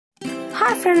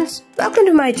Hi friends, welcome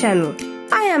to my channel.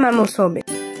 I am Amosobi.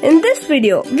 In this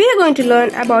video, we are going to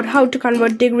learn about how to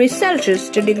convert degrees Celsius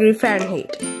to degree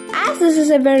Fahrenheit. As this is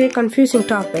a very confusing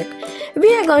topic,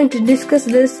 we are going to discuss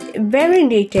this very in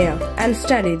detail and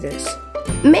study this.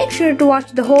 Make sure to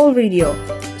watch the whole video.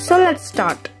 So let's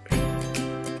start.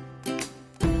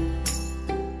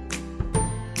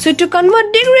 So to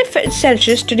convert degree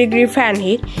Celsius to degree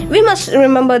Fahrenheit, we must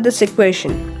remember this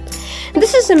equation.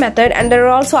 This is a method and there are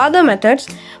also other methods,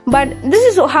 but this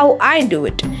is how I do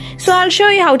it. So I'll show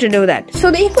you how to do that. So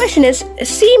the equation is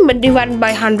C divided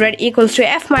by 100 equals to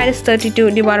F minus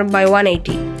 32 divided by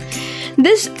 180.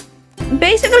 This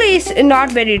basically is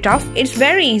not very tough, it's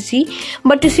very easy,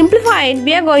 but to simplify it,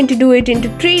 we are going to do it into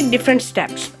 3 different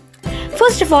steps.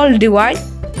 First of all, divide,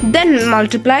 then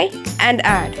multiply and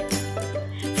add.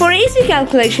 For easy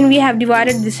calculation, we have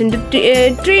divided this into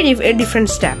 3 different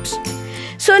steps.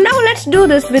 So now let's do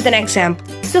this with an example.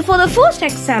 So for the first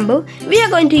example, we are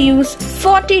going to use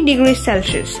 40 degrees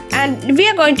Celsius and we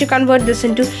are going to convert this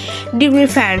into degree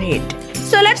Fahrenheit.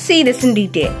 So let's see this in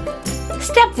detail.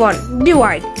 Step 1.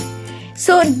 Divide.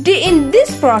 So in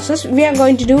this process, we are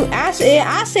going to do as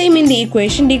same in the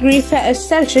equation, degree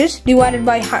Celsius divided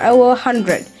by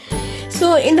 100.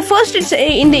 So in the first,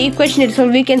 in the equation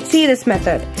itself, we can see this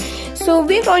method. So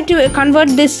we are going to convert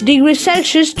this degree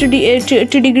Celsius to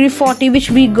degree 40,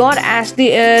 which we got as the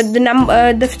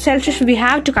Celsius we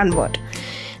have to convert.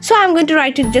 So I'm going to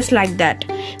write it just like that.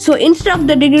 So instead of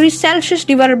the degree Celsius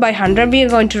divided by 100, we are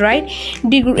going to write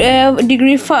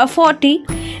degree 40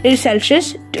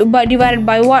 Celsius divided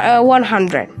by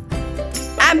 100.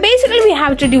 And basically we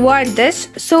have to divide this.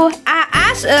 So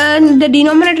as the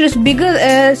denominator is bigger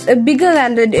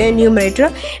than the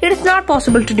numerator, it is not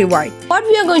possible to divide. What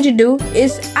we are going to do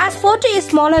is, as 40 is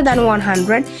smaller than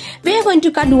 100, we are going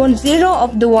to cut 1 0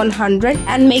 of the 100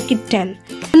 and make it 10.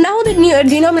 Now the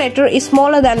denominator is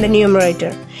smaller than the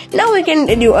numerator. Now we can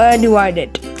divide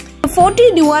it.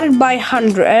 40 divided by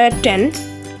 10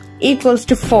 equals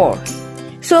to 4.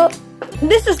 So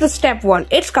this is the step 1.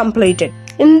 It's completed.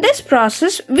 In this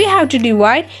process, we have to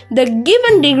divide the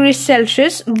given degree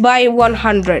Celsius by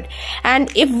 100,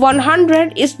 and if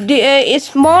 100 is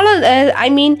smaller,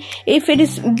 if it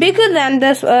is bigger than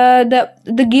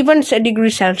the given degree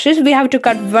Celsius, we have to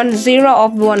cut 1 0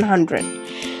 of 100.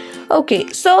 Okay,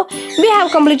 so we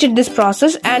have completed this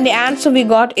process, and the answer we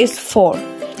got is 4.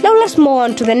 Now let's move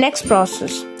on to the next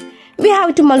process. We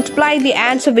have to multiply the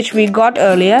answer which we got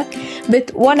earlier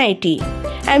with 180.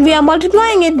 And we are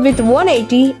multiplying it with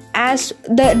 180 as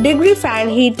the degree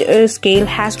Fahrenheit scale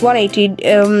has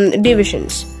 180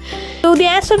 divisions. So the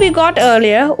answer we got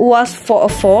earlier was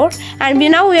 4, and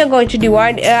now we are going to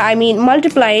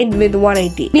multiply it with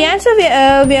 180. The answer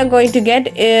we are going to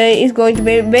get is going to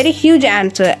be a very huge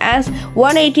answer, as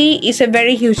 180 is a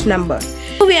very huge number.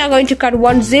 So we are going to cut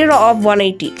 1 0 of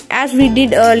 180 as we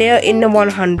did earlier in the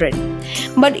 100.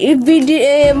 But if we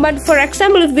for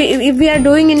example, if we are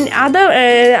doing in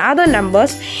other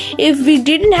numbers, if we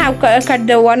didn't have cut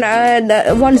the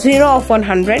 1 0 of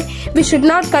 100, we should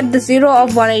not cut the 0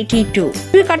 of 182.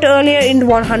 If we cut earlier in the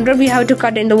 100, we have to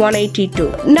cut in the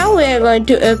 182. Now we are going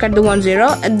to cut the 1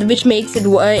 0, which makes it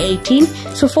 18.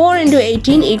 So 4 into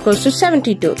 18 equals to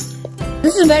 72.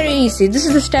 This is very easy. This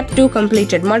is the step 2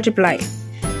 completed. Multiply.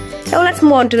 Now let's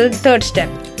move on to the third step.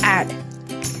 Add.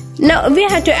 Now we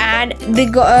have to add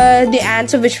the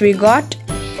answer which we got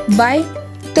by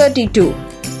 32.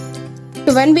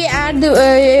 So when we add the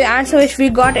answer which we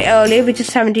got earlier, which is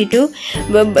 72,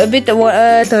 with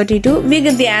 32, we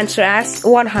get the answer as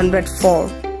 104.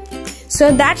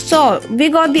 So that's all. We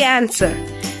got the answer.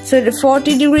 So the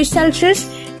 40 degrees Celsius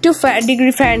to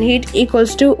degree Fahrenheit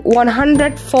equals to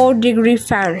 104 degree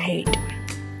Fahrenheit.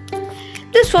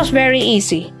 This was very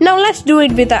easy. Now let's do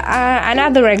it with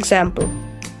another example.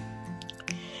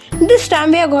 This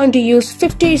time we are going to use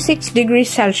 56 degrees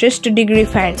Celsius to degree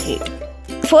Fahrenheit.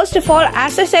 First of all,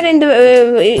 as I said in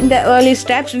the early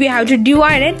steps, we have to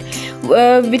divide it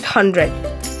with 100.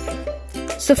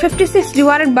 So 56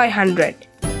 divided by 100.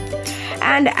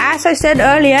 And as I said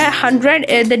earlier, 100,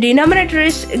 the denominator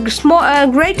is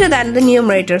greater than the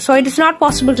numerator, so it is not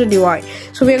possible to divide.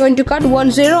 So we are going to cut 1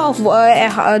 0 of the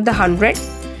 100,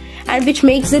 and which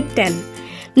makes it 10.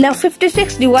 Now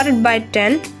 56 divided by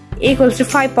 10 equals to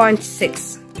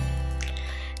 5.6.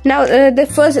 Now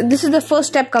this is the first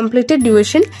step completed,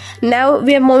 division. Now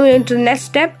we are moving into the next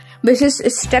step, which is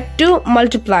step 2,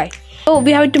 multiply. So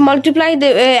we have to multiply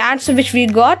the answer which we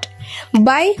got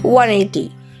by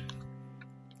 180.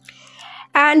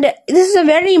 And this is a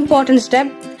very important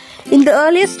step. In the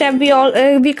earlier step, we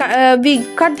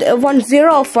cut 1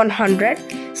 0 of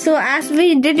 100. So as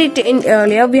we did it in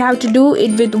earlier, we have to do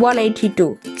it with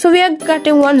 182. So we are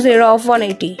cutting 10 of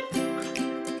 180,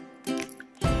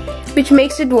 which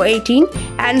makes it 18,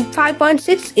 and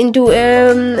 5.6 into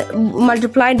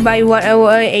multiplied by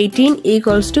 18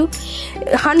 equals to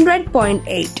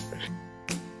 100.8.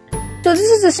 So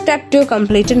this is the step 2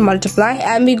 completed multiply,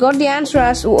 and we got the answer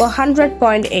as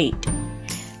 100.8.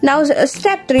 Now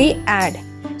step 3, add.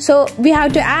 So we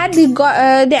have to add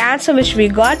the answer which we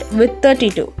got with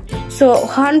 32. So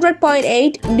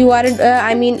 100.8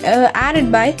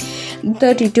 added by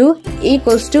 32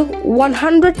 equals to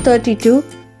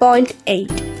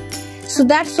 132.8. So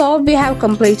that's all we have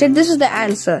completed. This is the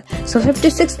answer. So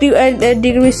 56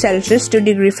 degrees Celsius to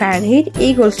degree Fahrenheit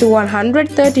equals to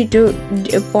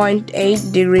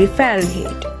 132.8 degree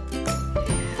Fahrenheit.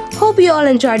 Hope you all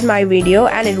enjoyed my video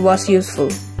and it was useful.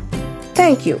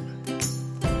 Thank you.